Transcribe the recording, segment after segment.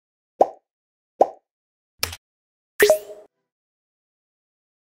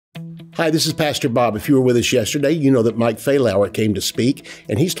Hi, this is Pastor Bob. If you were with us yesterday, you know that Mike Fehlauer came to speak,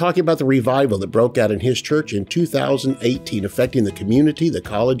 and he's talking about the revival that broke out in his church in 2018, affecting the community, the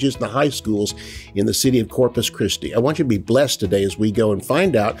colleges, and the high schools in the city of Corpus Christi. I want you to be blessed today as we go and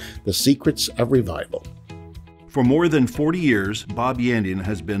find out the secrets of revival. For more than 40 years, Bob Yandian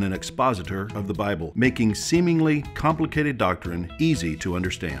has been an expositor of the Bible, making seemingly complicated doctrine easy to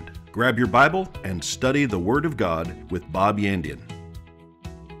understand. Grab your Bible and study the Word of God with Bob Yandian.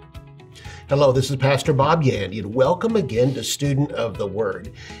 Hello, this is Pastor Bob Yandian. Welcome again to Student of the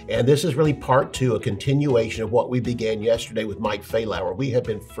Word. And this is really part two, a continuation of what we began yesterday with Mike Fehlauer. We have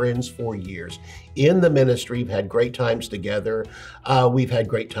been friends for years in the ministry. We've had great times together. We've had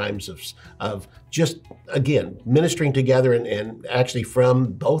great times of just, again, ministering together. And actually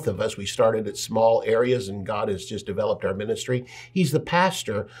from both of us, we started at small areas and God has just developed our ministry. He's the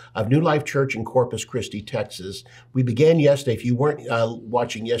pastor of New Life Church in Corpus Christi, Texas. We began yesterday. If you weren't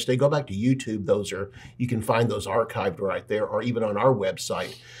watching yesterday, go back to YouTube. You can find those archived right there or even on our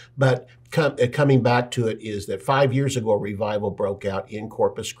website. But coming back to it is that 5 years ago, a revival broke out in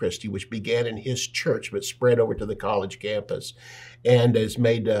Corpus Christi, which began in his church, but spread over to the college campus and has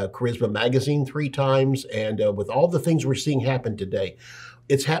made Charisma Magazine 3 times. And with all the things we're seeing happen today,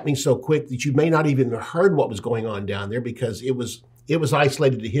 it's happening so quick that you may not even have heard what was going on down there because it was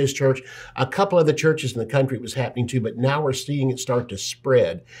isolated to his church. A couple other churches in the country it was happening to, but now we're seeing it start to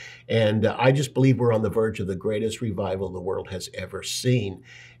spread. And I just believe we're on the verge of the greatest revival the world has ever seen,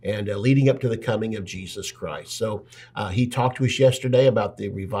 and leading up to the coming of Jesus Christ. So he talked to us yesterday about the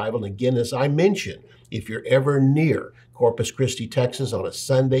revival. And again, as I mentioned, if you're ever near Corpus Christi, Texas on a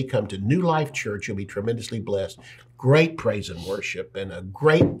Sunday, come to New Life Church. You'll be tremendously blessed. Great praise and worship and a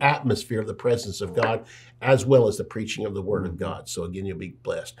great atmosphere of the presence of God, as well as the preaching of the Word of God. So again, you'll be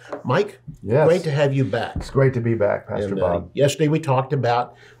blessed. Mike, yes. Great to have you back. It's great to be back, Pastor Bob. Yesterday we talked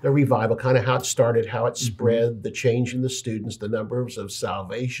about the revival, kind of how it started, how it spread, the change in the students, the numbers of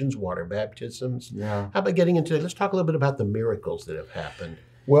salvations, water baptisms. Yeah. How about getting into it? Let's talk a little bit about the miracles that have happened.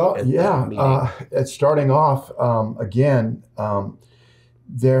 Well, it's starting off,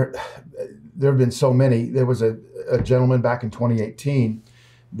 there have been so many. There was a gentleman back in 2018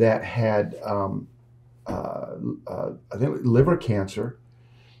 that had, I think, liver cancer,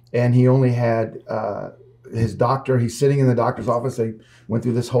 and he only had his doctor. He's sitting in the doctor's office. They went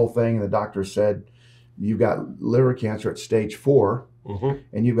through this whole thing, and the doctor said, "You've got liver cancer at stage 4,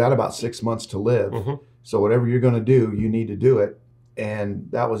 and you've got about 6 months to live. So whatever you're going to do, you need to do it." And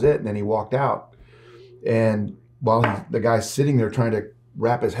that was it. And then he walked out. And while the guy's sitting there trying to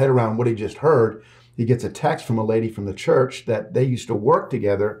wrap his head around what he just heard, he gets a text from a lady from the church that they used to work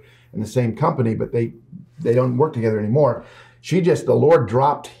together in the same company, but they don't work together anymore. The Lord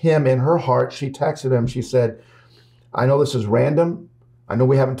dropped him in her heart. She texted him. She said, "I know this is random. I know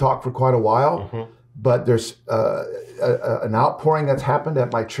we haven't talked for quite a while, but there's an outpouring that's happened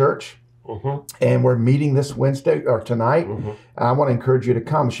at my church. And we're meeting this Wednesday or tonight. And I want to encourage you to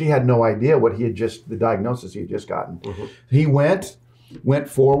come." She had no idea the diagnosis he had just gotten. He went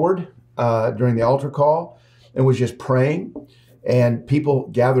forward during the altar call and was just praying. And people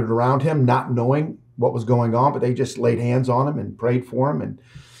gathered around him, not knowing what was going on, but they just laid hands on him and prayed for him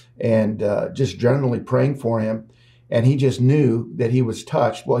and just generally praying for him. And he just knew that he was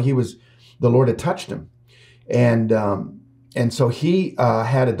touched. Well, the Lord had touched him. And so he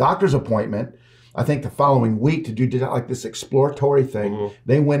had a doctor's appointment, I think the following week, to do like this exploratory thing.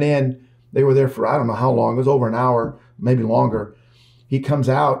 They went in, they were there for I don't know how long, it was over an hour, maybe longer. He comes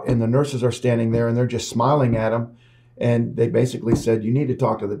out and the nurses are standing there and they're just smiling at him. And they basically said, "You need to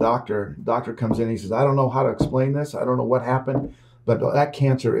talk to the doctor." The doctor comes in, he says, "I don't know how to explain this. I don't know what happened, but that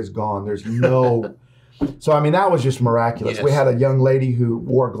cancer is gone. There's no..." So, I mean, that was just miraculous. Yes. We had a young lady who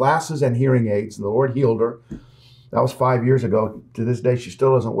wore glasses and hearing aids, and the Lord healed her. That was 5 years ago. To this day, she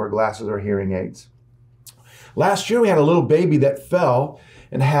still doesn't wear glasses or hearing aids. Last year, we had a little baby that fell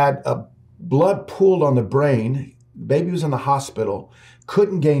and had blood pooled on the brain. The baby was in the hospital,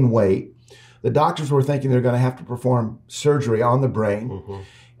 couldn't gain weight. The doctors were thinking they're going to have to perform surgery on the brain.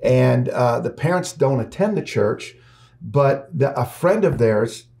 And the parents don't attend the church, but a friend of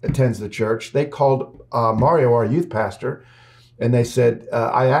theirs attends the church. They called Mario, our youth pastor, and they said,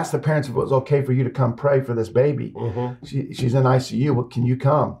 "I asked the parents if it was okay for you to come pray for this baby. She's in ICU. Well, can you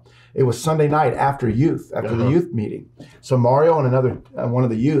come?" It was Sunday night after the youth meeting. So Mario and one of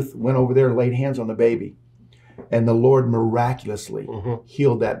the youth went over there and laid hands on the baby. And the Lord miraculously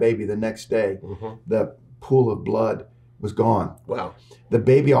healed that baby the next day. The pool of blood was gone. Wow. The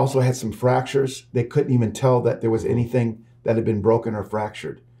baby also had some fractures. They couldn't even tell that there was anything that had been broken or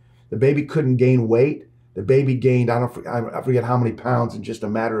fractured. The baby couldn't gain weight. the baby gained, I forget how many pounds in just a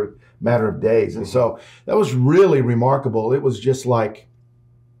matter of days. And so that was really remarkable. It was just like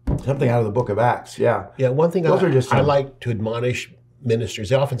something out of the book of Acts. Yeah. Yeah. One thing I like to admonish ministers,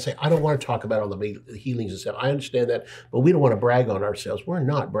 they often say, I don't want to talk about all the healings and stuff. I understand that, but we don't want to brag on ourselves. We're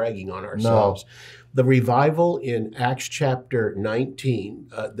not bragging on ourselves. No. The revival in Acts chapter 19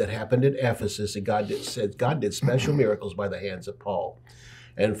 that happened at Ephesus, and God did special miracles by the hands of Paul.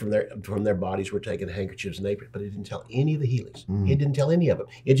 And from their bodies were taken handkerchiefs and aprons, but it didn't tell any of the healings. It didn't tell any of them.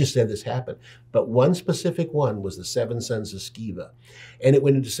 It just said this happened. But one specific one was the 7 sons of Sceva. And it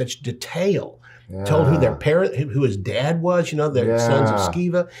went into such detail. Told who their parent, who his dad was, their sons of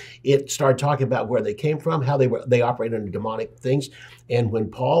Sceva. It started talking about where they came from, how they operated under demonic things. And when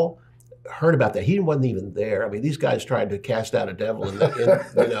Paul heard about that, he wasn't even there. I mean, these guys tried to cast out a devil in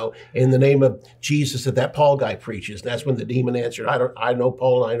the name of Jesus that Paul guy preaches. And that's when the demon answered, I know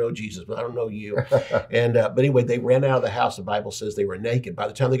Paul and I know Jesus, but I don't know you. And but anyway, they ran out of the house. The Bible says they were naked. By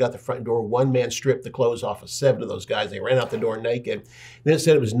the time they got to the front door, one man stripped the clothes off of 7 of those guys. They ran out the door naked. Then it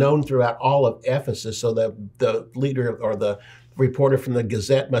said it was known throughout all of Ephesus. So the leader or the reporter from the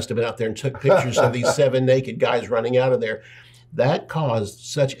Gazette must have been out there and took pictures of these 7 naked guys running out of there. That caused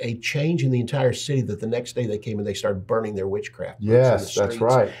such a change in the entire city that the next day they came and they started burning their witchcraft. Yes, that's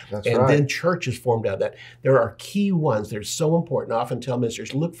right. And then churches formed out of that. There are key ones. They're so important. I often tell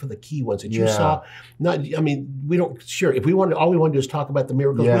ministers, look for the key ones that you saw. We don't, sure, if all we want to do is talk about the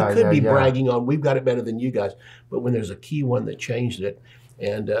miracles, we could be bragging on, we've got it better than you guys. But when there's a key one that changed it,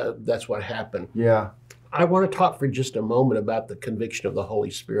 and that's what happened. Yeah. I want to talk for just a moment about the conviction of the Holy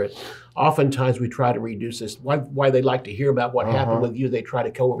Spirit. Oftentimes we try to reduce this. Why they like to hear about what happened with you, they try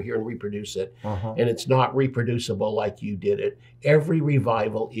to go over here and reproduce it. And it's not reproducible like you did it. Every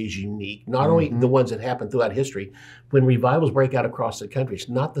revival is unique. Not only the ones that happen throughout history. When revivals break out across the country, it's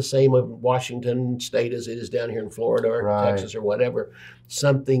not the same in Washington State as it is down here in Florida or Texas or whatever.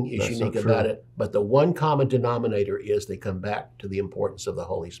 Something is unique about it. But the one common denominator is they come back to the importance of the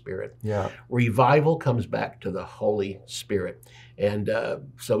Holy Spirit. Yeah. Revival comes back to the Holy Spirit. And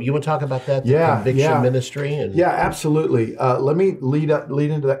so you want to talk about that, the conviction ministry? Yeah, absolutely. Let me lead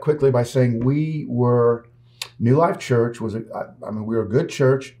into that quickly by saying we were, New Life Church was, we were a good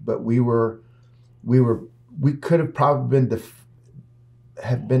church, but we could have probably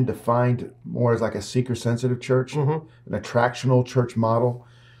been defined more as like a seeker-sensitive church, an attractional church model.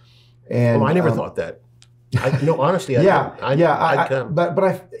 And I never thought that. Honestly, and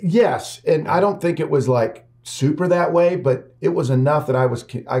I don't think it was like super that way, but it was enough that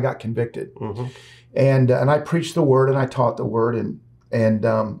I got convicted, and I preached the word and I taught the word,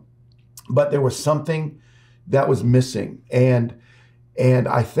 but there was something that was missing, and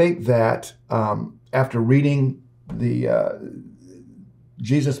I think that after reading the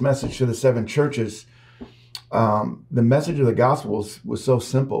Jesus message to the 7 churches, the message of the gospel was so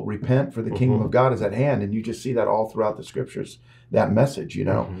simple: repent, for the kingdom of God is at hand. And you just see that all throughout the scriptures, that message.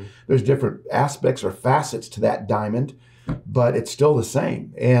 There's different aspects or facets to that diamond, but it's still the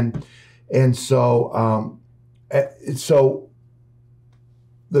same. And so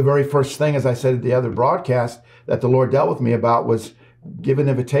the very first thing, as I said at the other broadcast, that the Lord dealt with me about was give an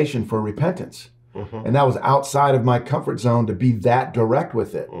invitation for repentance. And that was outside of my comfort zone to be that direct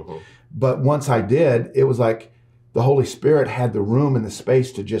with it. But once I did, it was like the Holy Spirit had the room and the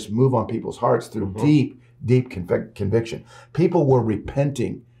space to just move on people's hearts through deep conviction. People were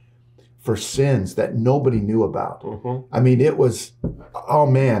repenting for sins that nobody knew about. I mean, it was, oh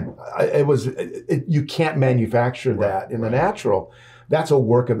man, you can't manufacture that in the natural. That's a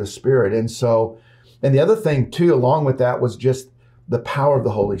work of the Spirit. And the other thing too, along with that, was just the power of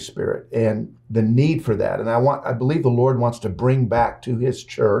the Holy Spirit and the need for that. And I believe the Lord wants to bring back to His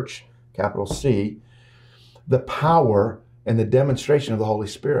church, capital C, the power and the demonstration of the Holy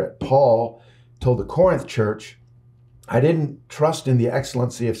Spirit. Paul told the Corinth church, I didn't trust in the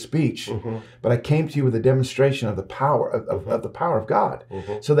excellency of speech, but I came to you with a demonstration of the power of the power of God,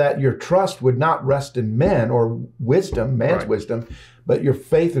 so that your trust would not rest in men or wisdom, man's wisdom, but your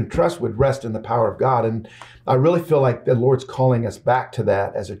faith and trust would rest in the power of God. And I really feel like the Lord's calling us back to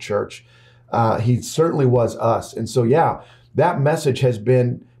that as a church. He certainly was us. And so, that message has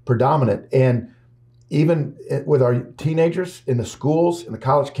been predominant. And even with our teenagers in the schools, in the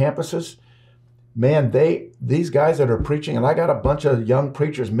college campuses, man, these guys that are preaching, and I got a bunch of young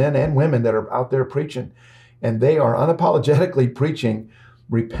preachers, men and women, that are out there preaching, and they are unapologetically preaching,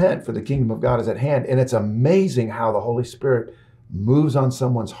 repent, for the kingdom of God is at hand. And it's amazing how the Holy Spirit moves on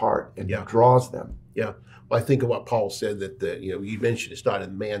someone's heart and draws them. Yeah. Well, I think of what Paul said, that you mentioned it's not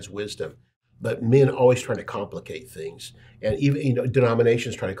in man's wisdom. But men always try to complicate things. And even,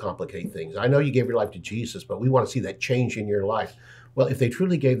 denominations try to complicate things. I know you gave your life to Jesus, but we want to see that change in your life. Well, if they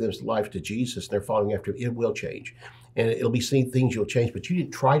truly gave their life to Jesus and they're following after him, it will change. And it'll be seeing things you'll change, but you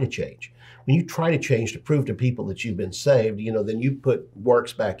didn't try to change. When you try to change to prove to people that you've been saved, then you put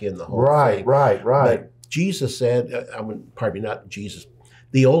works back in the whole thing. Right. But Jesus said, pardon me, not Jesus,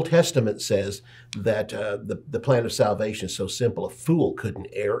 the Old Testament says that the plan of salvation is so simple, a fool couldn't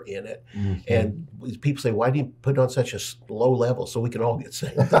err in it. Mm-hmm. And people say, why do you put it on such a low level so we can all get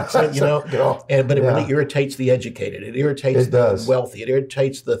saved? But it really irritates the educated. It irritates the wealthy. It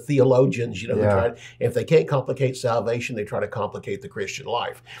irritates the theologians, who try to, if they can't complicate salvation, they try to complicate the Christian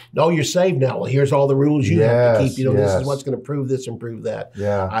life. No, you're saved now. Well, here's all the rules you have to keep. This is what's going to prove this and prove that.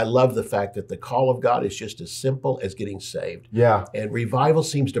 Yeah. I love the fact that the call of God is just as simple as getting saved. Yeah. And revival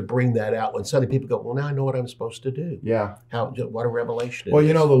seems to bring that out when suddenly people go, well, now I know what I'm supposed to do. Yeah. What a revelation. Well,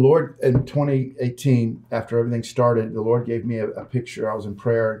 the Lord in 2018, after everything started, the Lord gave me a picture. I was in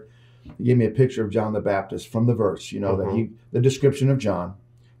prayer. He gave me a picture of John the Baptist from the verse, that the description of John,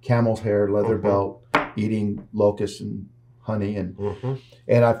 camel's hair, leather belt, eating locusts and honey. And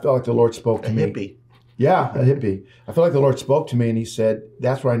I felt like the Lord spoke to me. Hippie. Yeah, a hippie. I felt like the Lord spoke to me and he said,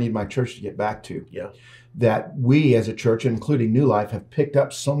 that's where I need my church to get back to. Yeah. That we as a church, including New Life, have picked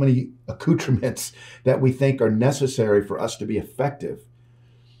up so many accoutrements that we think are necessary for us to be effective.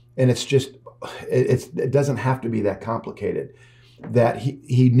 And it doesn't have to be that complicated. That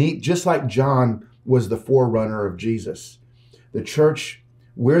he need, just like John was the forerunner of Jesus, the church,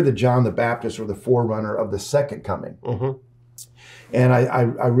 we're the John the Baptist or the forerunner of the second coming. Mm-hmm. And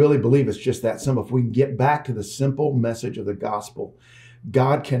I really believe it's just that simple. If we can get back to the simple message of the gospel,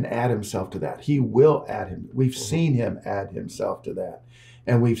 God can add himself to that. He will add him. We've seen him add himself to that.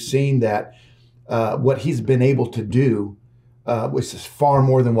 And we've seen that what he's been able to do, which is far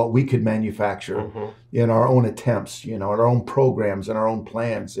more than what we could manufacture in our own attempts, our own programs and our own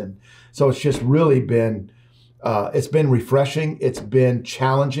plans. And so it's just really been, it's been refreshing. It's been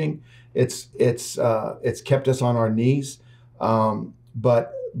challenging. It's kept us on our knees.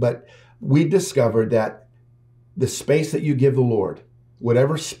 But we discovered that the space that you give the Lord,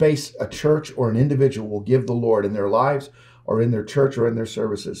 whatever space a church or an individual will give the Lord in their lives or in their church or in their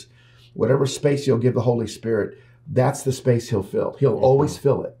services, whatever space you'll give the Holy Spirit, that's the space he'll fill. He'll always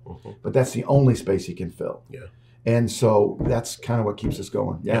fill it, but that's the only space he can fill. Yeah. And so that's kind of what keeps us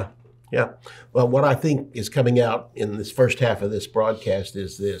going. Yeah. Yeah. Well, what I think is coming out in this first half of this broadcast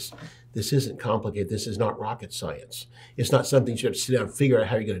is this. This isn't complicated. This is not rocket science. It's not something you have to sit down and figure out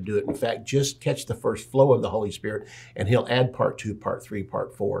how you're going to do it. In fact, just catch the first flow of the Holy Spirit, and he'll add part 2, part 3,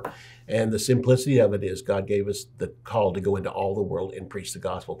 part 4. And the simplicity of it is God gave us the call to go into all the world and preach the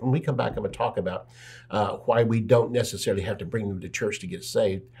gospel. When we come back, I'm going to talk about why we don't necessarily have to bring them to church to get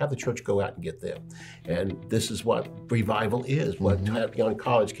saved. Have the church go out and get them. And this is what revival is, what's happening on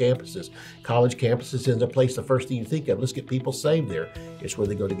college campuses. College campuses is a place, the first thing you think of, let's get people saved there. It's where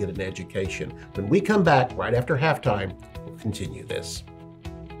they go to get an education. When we come back, right after halftime, we'll continue this.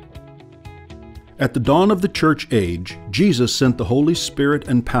 At the dawn of the church age, Jesus sent the Holy Spirit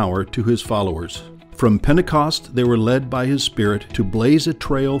and power to his followers. From Pentecost, they were led by his Spirit to blaze a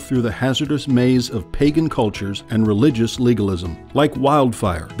trail through the hazardous maze of pagan cultures and religious legalism. Like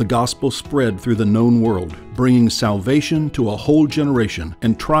wildfire, the gospel spread through the known world, bringing salvation to a whole generation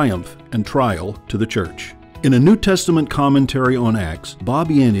and triumph and trial to the church. In a New Testament commentary on Acts, Bob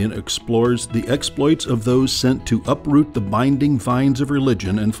Yandian explores the exploits of those sent to uproot the binding vines of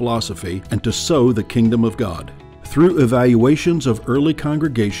religion and philosophy and to sow the kingdom of God. Through evaluations of early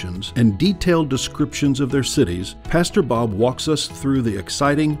congregations and detailed descriptions of their cities, Pastor Bob walks us through the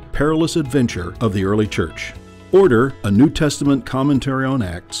exciting, perilous adventure of the early church. Order a New Testament commentary on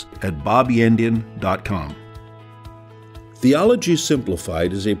Acts at bobyandian.com. Theology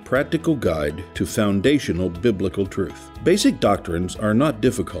Simplified is a practical guide to foundational biblical truth. Basic doctrines are not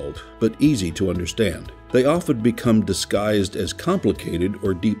difficult, but easy to understand. They often become disguised as complicated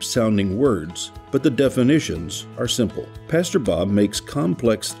or deep-sounding words, but the definitions are simple. Pastor Bob makes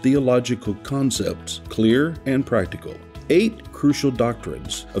complex theological concepts clear and practical. 8 crucial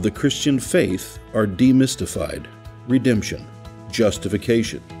doctrines of the Christian faith are demystified: redemption,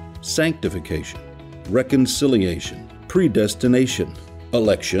 justification, sanctification, reconciliation, predestination,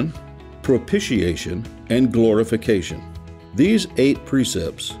 election, propitiation, and glorification. These 8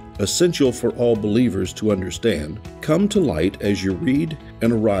 precepts, essential for all believers to understand, come to light as you read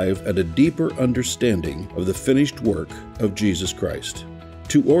and arrive at a deeper understanding of the finished work of Jesus Christ.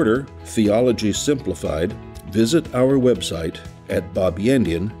 To order Theology Simplified, visit our website at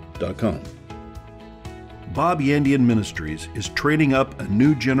bobyandian.com. Bob Yandian Ministries is training up a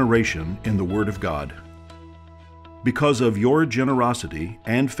new generation in the Word of God. Because of your generosity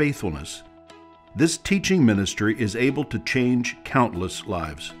and faithfulness, this teaching ministry is able to change countless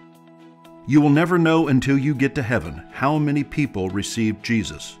lives. You will never know until you get to heaven how many people received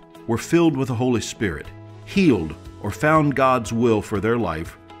Jesus, were filled with the Holy Spirit, healed, or found God's will for their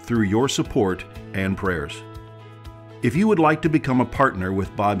life through your support and prayers. If you would like to become a partner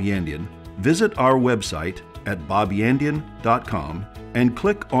with Bob Yandian, visit our website at bobyandian.com and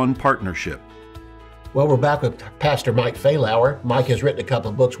click on Partnership. Well, we're back with Pastor Mike Fehlauer. Mike has written a couple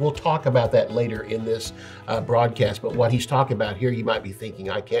of books. We'll talk about that later in this broadcast. But what he's talking about here, you might be thinking,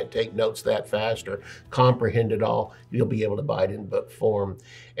 I can't take notes that fast or comprehend it all. You'll be able to buy it in book form.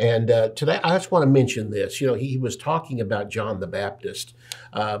 And today, I just want to mention this. You know, he was talking about John the Baptist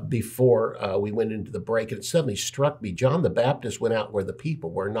before we went into the break. And it suddenly struck me, John the Baptist went out where the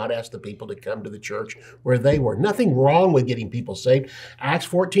people were, not asked the people to come to the church where they were. Nothing wrong with getting people saved. Acts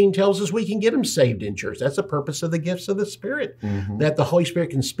 14 tells us we can get them saved in church. That's the purpose of the gifts of the Spirit, that the Holy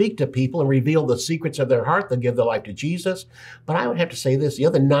Spirit can speak to people and reveal the secrets of their heart. They'll give their life to Jesus. But I would have to say this, the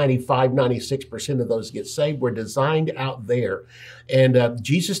other 95, 96% of those get saved were designed out there. And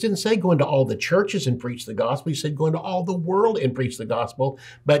Jesus didn't say go into all the churches and preach the gospel. He said go into all the world and preach the gospel,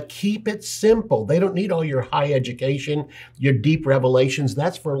 but keep it simple. They don't need all your high education, your deep revelations.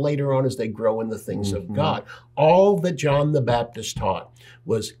 That's for later on as they grow in the things of God. All that John the Baptist taught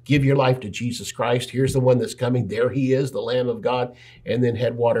was give your life to Jesus Christ. Here's the one that's coming. There he is, the Lamb of God, and then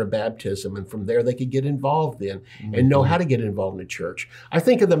had water baptism. And from there they could get involved in and know how to get involved in the church. I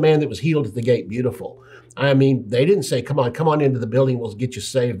think of the man that was healed at the gate beautiful. I mean, they didn't say, come on into the building, we'll get you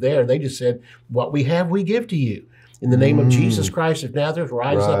saved there. They just said, what we have, we give to you. In the name of Jesus Christ of Nazareth,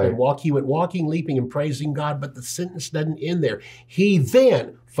 rise up and walk. He went walking, leaping, and praising God, but the sentence doesn't end there. He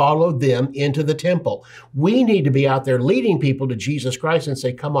then followed them into the temple. We need to be out there leading people to Jesus Christ and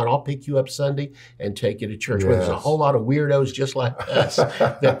say, come on, I'll pick you up Sunday and take you to church. Where there's a whole lot of weirdos just like us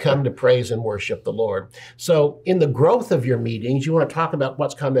that come to praise and worship the Lord. So in the growth of your meetings, you want to talk about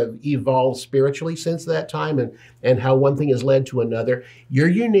what's kind of evolved spiritually since that time and how one thing has led to another. You're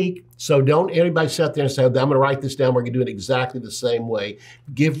unique. So don't everybody sit there and say, I'm going to write this down. We're going to do it exactly the same way.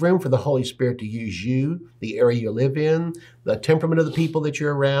 Give room for the Holy Spirit to use you, the area you live in, the temperament of the people that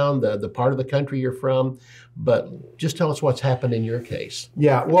you're around, the part of the country you're from. But just tell us what's happened in your case.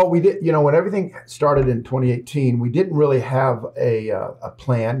 Yeah, well, we did, when everything started in 2018, we didn't really have a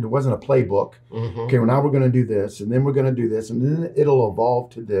plan. There wasn't a playbook. Okay, well, now we're going to do this, and then we're going to do this, and then it'll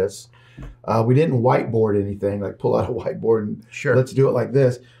evolve to this. We didn't whiteboard anything, like pull out a whiteboard and let's do it like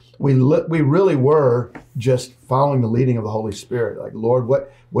this. We really were just following the leading of the Holy Spirit. Like, Lord,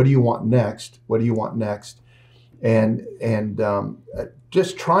 what do you want next? What do you want next? And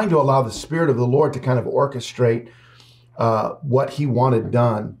just trying to allow the Spirit of the Lord to kind of orchestrate what He wanted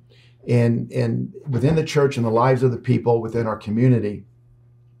done within the church and the lives of the people within our community.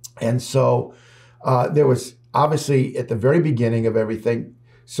 And so there was obviously at the very beginning of everything,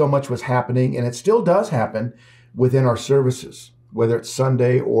 so much was happening, and it still does happen within our services, whether it's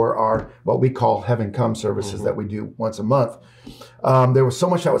Sunday or our what we call Heaven Come services that we do once a month. There was so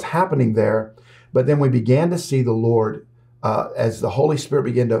much that was happening there, but then we began to see the Lord as the Holy Spirit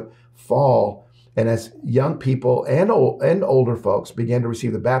began to fall, and as young people and older folks began to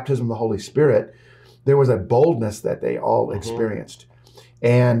receive the baptism of the Holy Spirit, there was a boldness that they all experienced.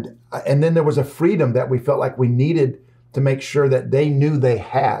 And then there was a freedom that we felt like we needed to make sure that they knew they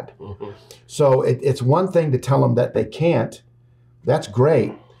had. So it's one thing to tell them that they can't. That's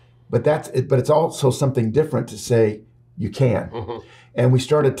great, but it's also something different to say you can. And we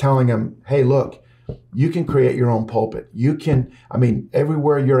started telling them, hey, look, you can create your own pulpit. You can,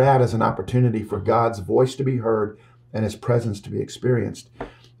 everywhere you're at is an opportunity for God's voice to be heard and His presence to be experienced.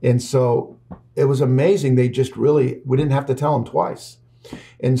 And so it was amazing. We didn't have to tell them twice.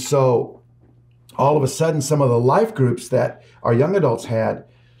 And so all of a sudden, some of the life groups that our young adults had,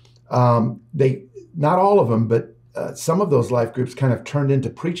 not all of them, but some of those life groups kind of turned into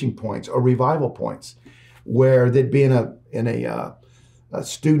preaching points or revival points, where they'd be in a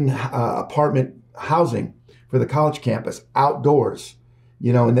student apartment housing for the college campus, outdoors,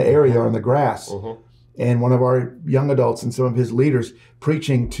 in the area or in the grass. And one of our young adults and some of his leaders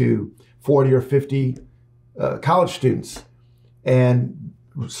preaching to 40 or 50 college students, and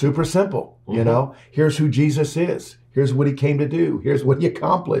super simple, here's who Jesus is. Here's what He came to do. Here's what He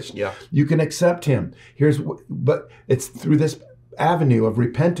accomplished. You can accept Him. But it's through this avenue of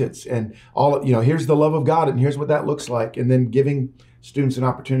repentance and here's the love of God, and here's what that looks like, and then giving students an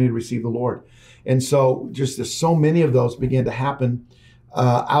opportunity to receive the Lord. And so there's so many of those began to happen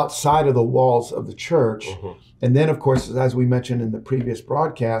outside of the walls of the church. And then, of course, as we mentioned in the previous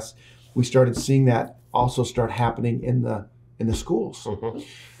broadcast, we started seeing that also start happening in the schools.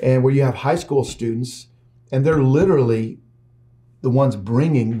 And where you have high school students, and they're literally the ones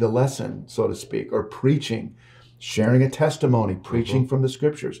bringing the lesson, so to speak, or preaching, sharing a testimony, preaching from the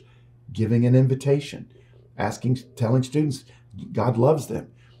scriptures, giving an invitation, telling students God loves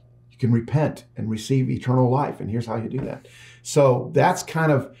them. You can repent and receive eternal life, and here's how you do that. So that's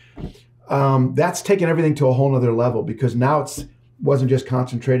kind of, that's taken everything to a whole nother level, because now it wasn't just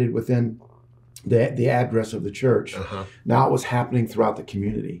concentrated within the address of the church. Now it was happening throughout the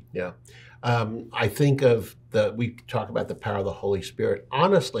community. Yeah. I think we talk about the power of the Holy Spirit.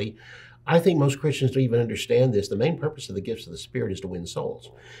 Honestly, I think most Christians don't even understand this. The main purpose of the gifts of the Spirit is to win souls.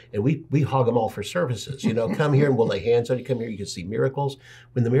 And we hog them all for services. Come here and we'll lay hands on you. Come here, you can see miracles.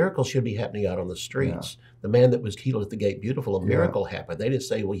 When the miracles should be happening out on the streets. The man that was healed at the gate, beautiful, a miracle happened. They didn't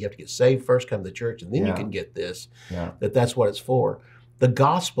say, well, you have to get saved first, come to the church, and then you can get this. That's what it's for. The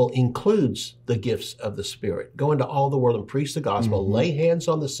gospel includes the gifts of the Spirit. Go into all the world and preach the gospel. Lay hands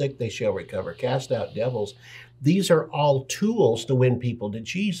on the sick, they shall recover. Cast out devils. These are all tools to win people to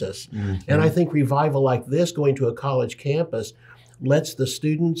Jesus. And I think revival like this, going to a college campus, lets the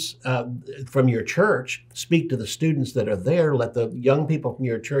students from your church speak to the students that are there. Let the young people from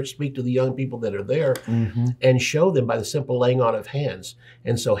your church speak to the young people that are there, and show them by the simple laying on of hands.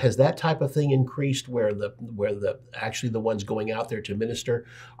 And so has that type of thing increased where actually the ones going out there to minister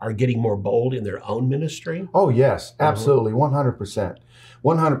are getting more bold in their own ministry? Oh, yes, absolutely. 100%.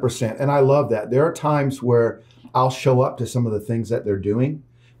 100%. And I love that. There are times where I'll show up to some of the things that they're doing.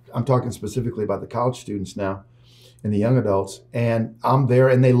 I'm talking specifically about the college students now and the young adults. And I'm there,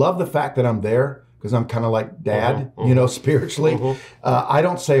 and they love the fact that I'm there, because I'm kind of like dad, spiritually. I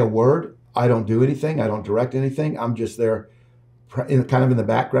don't say a word. I don't do anything. I don't direct anything. I'm just there kind of in the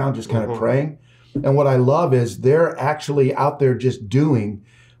background, just kind of praying. And what I love is they're actually out there just doing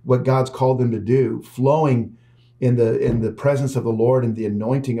what God's called them to do, flowing in the presence of the Lord and the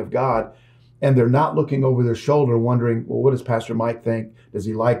anointing of God. And they're not looking over their shoulder wondering, well, what does Pastor Mike think? Does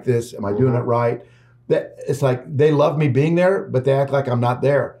he like this? Am I doing it right? It's like they love me being there, but they act like I'm not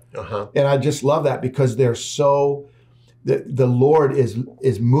there. And I just love that, because they're so, the Lord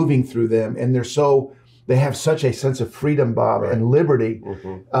is moving through them, and they have such a sense of freedom, Bob, and liberty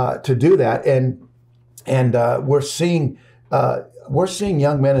to do that. And we're seeing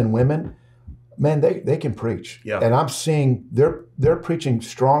young men and women, man, they can preach. And I'm seeing they're preaching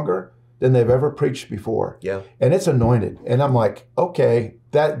stronger than they've ever preached before. And it's anointed. And I'm like, okay,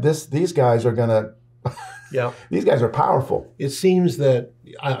 these guys are gonna these guys are powerful. It seems that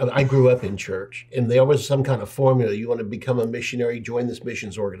I grew up in church, and there was some kind of formula. You want to become a missionary, join this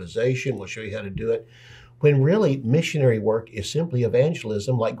missions organization, we'll show you how to do it. When really missionary work is simply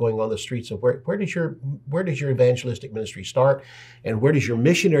evangelism, like going on the streets of where does your evangelistic ministry start, and where does your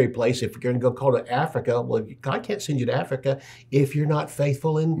missionary place? If you're going to go call to Africa, well, God can't send you to Africa if you're not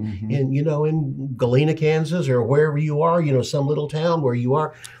faithful in Galena, Kansas, or wherever you are, some little town where you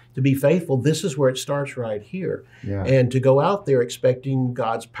are. To be faithful, this is where it starts, right here. And to go out there expecting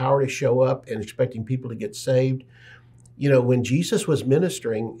God's power to show up and expecting people to get saved. When Jesus was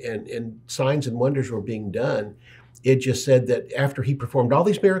ministering and signs and wonders were being done, it just said that after he performed all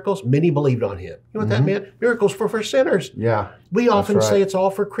these miracles, many believed on him. You know what that meant? Miracles for sinners. We often say it's all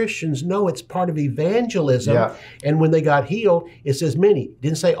for Christians. No, it's part of evangelism. And when they got healed, it says many. It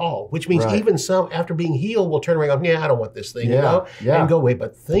didn't say all, which means even some, after being healed, will turn around and go, I don't want this thing, and go away.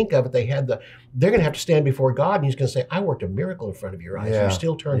 But think of it, they're going to have to stand before God, and he's going to say, I worked a miracle in front of your eyes. You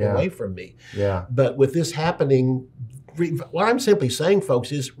still turned away from me. But with this happening, what I'm simply saying,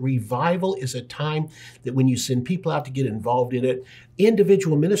 folks, is revival is a time that when you send people out to get involved in it,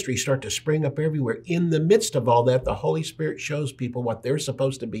 individual ministries start to spring up everywhere. In the midst of all that, the Holy Spirit shows people what they're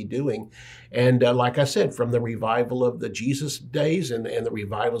supposed to be doing. And like I said, from the revival of the Jesus days and the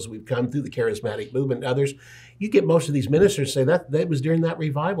revivals we've come through, the charismatic movement and others, you get most of these ministers say that was during that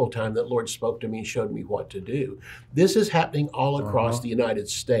revival time that Lord spoke to me and showed me what to do. This is happening all across the United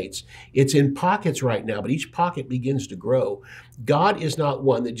States. It's in pockets right now, but each pocket begins to grow. God is not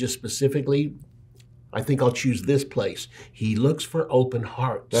one that just specifically, I think I'll choose this place. He looks for open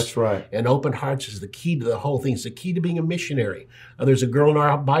hearts. That's right. And open hearts is the key to the whole thing. It's the key to being a missionary. There's a girl in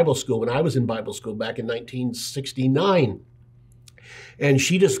our Bible school, when I was in Bible school back in 1969, and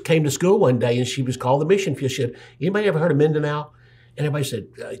she just came to school one day, and she was called the mission field. She said, anybody ever heard of Mindanao? And everybody said,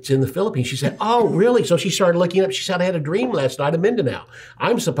 it's in the Philippines. She said, oh, really? So she started looking up. She said, I had a dream last night of Mindanao.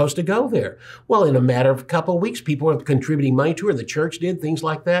 I'm supposed to go there. Well, in a matter of a couple of weeks, people were contributing money to her. The church did, things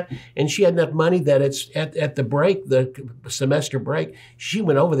like that. And she had enough money that it's at the break, the semester break, she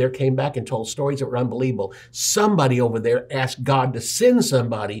went over there, came back and told stories that were unbelievable. Somebody over there asked God to send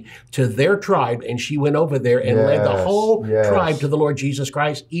somebody to their tribe, and she went over there and led the whole tribe to the Lord Jesus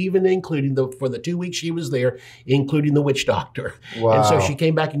Christ, even including for the 2 weeks she was there, including the witch doctor. Wow. And so she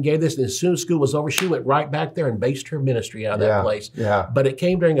came back and gave this, and as soon as school was over, she went right back there and based her ministry out of that place. Yeah. But it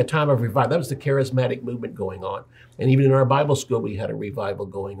came during a time of revival. That was the charismatic movement going on. And even in our Bible school, we had a revival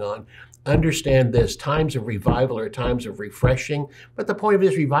going on. Understand this, times of revival are times of refreshing, but the point of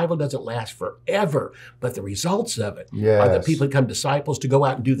this revival doesn't last forever. But the results of it are the people become disciples to go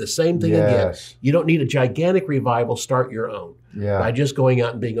out and do the same thing again. You don't need a gigantic revival, start your own. By just going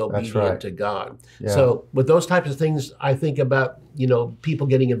out and being obedient to God. So with those types of things, I think about, people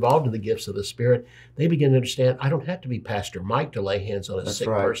getting involved in the gifts of the Spirit. They begin to understand, I don't have to be Pastor Mike to lay hands on a sick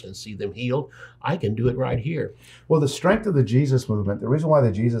person and see them healed. I can do it right here. Well, the strength of the Jesus movement, the reason why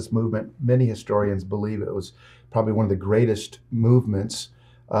the Jesus movement, many historians believe it was probably one of the greatest movements.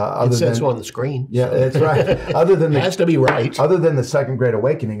 It says so on the screen. Yeah, that's right. Other than it has to be right. Other than the Second Great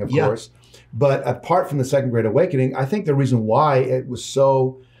Awakening, of course. But apart from the Second Great Awakening, I think the reason why it was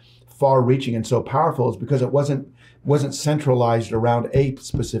so far-reaching and so powerful is because it wasn't centralized around a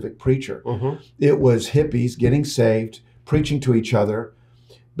specific preacher. It was hippies getting saved, preaching to each other,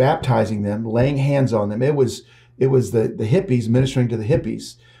 baptizing them, laying hands on them. It was the hippies ministering to the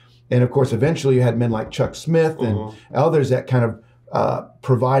hippies. And of course, eventually you had men like Chuck Smith and others that kind of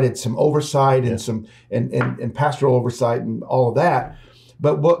provided some oversight and some and pastoral oversight and all of that.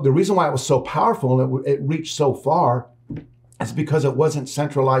 But the reason why it was so powerful and it reached so far is because it wasn't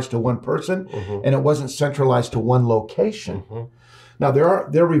centralized to one person and it wasn't centralized to one location. Now, there are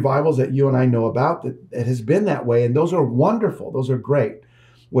revivals that you and I know about that it has been that way, and those are wonderful. Those are great.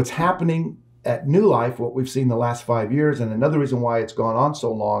 What's happening at New Life, what we've seen the last 5 years, and another reason why it's gone on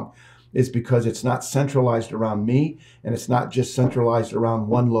so long is because it's not centralized around me, and it's not just centralized around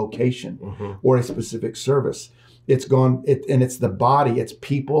one location or a specific service. It's gone, and it's the body, it's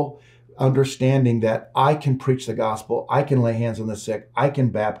people understanding that I can preach the gospel, I can lay hands on the sick, I can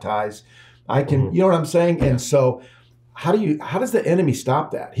baptize, I can, you know what I'm saying? And so how does the enemy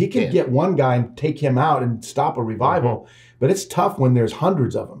stop that? He can get one guy and take him out and stop a revival, but it's tough when there's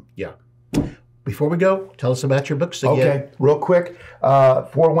hundreds of them. Before we go, tell us about your books again. Okay, real quick.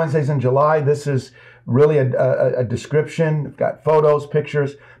 4 Wednesdays in July. This is really a description. I've got photos,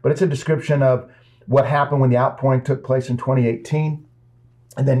 pictures, but it's a description of what happened when the outpouring took place in 2018.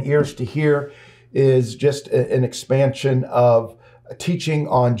 And then Ears to Hear is just an expansion of teaching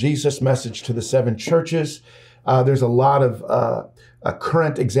on Jesus' message to the 7 churches. There's a lot of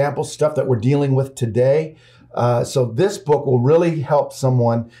current examples, stuff that we're dealing with today. So this book will really help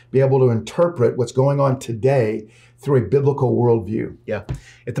someone be able to interpret what's going on today through a biblical worldview.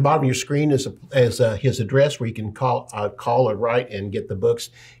 At the bottom of your screen is his address where you can call or write and get the books.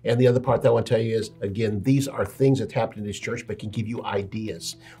 And the other part that I want to tell you is, again, these are things that happen in this church, but can give you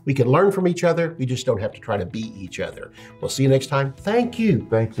ideas. We can learn from each other. We just don't have to try to be each other. We'll see you next time. Thank you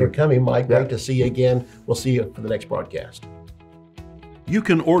for coming, Mike. Great to see you again. We'll see you for the next broadcast. You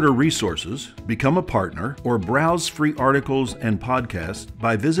can order resources, become a partner, or browse free articles and podcasts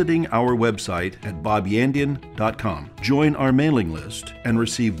by visiting our website at bobyandian.com. Join our mailing list and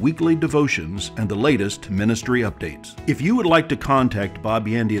receive weekly devotions and the latest ministry updates. If you would like to contact Bob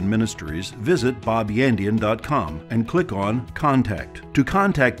Yandian Ministries, visit bobyandian.com and click on Contact. To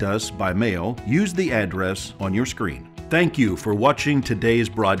contact us by mail, use the address on your screen. Thank you for watching today's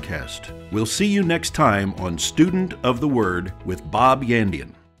broadcast. We'll see you next time on Student of the Word with Bob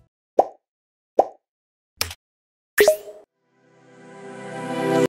Yandian.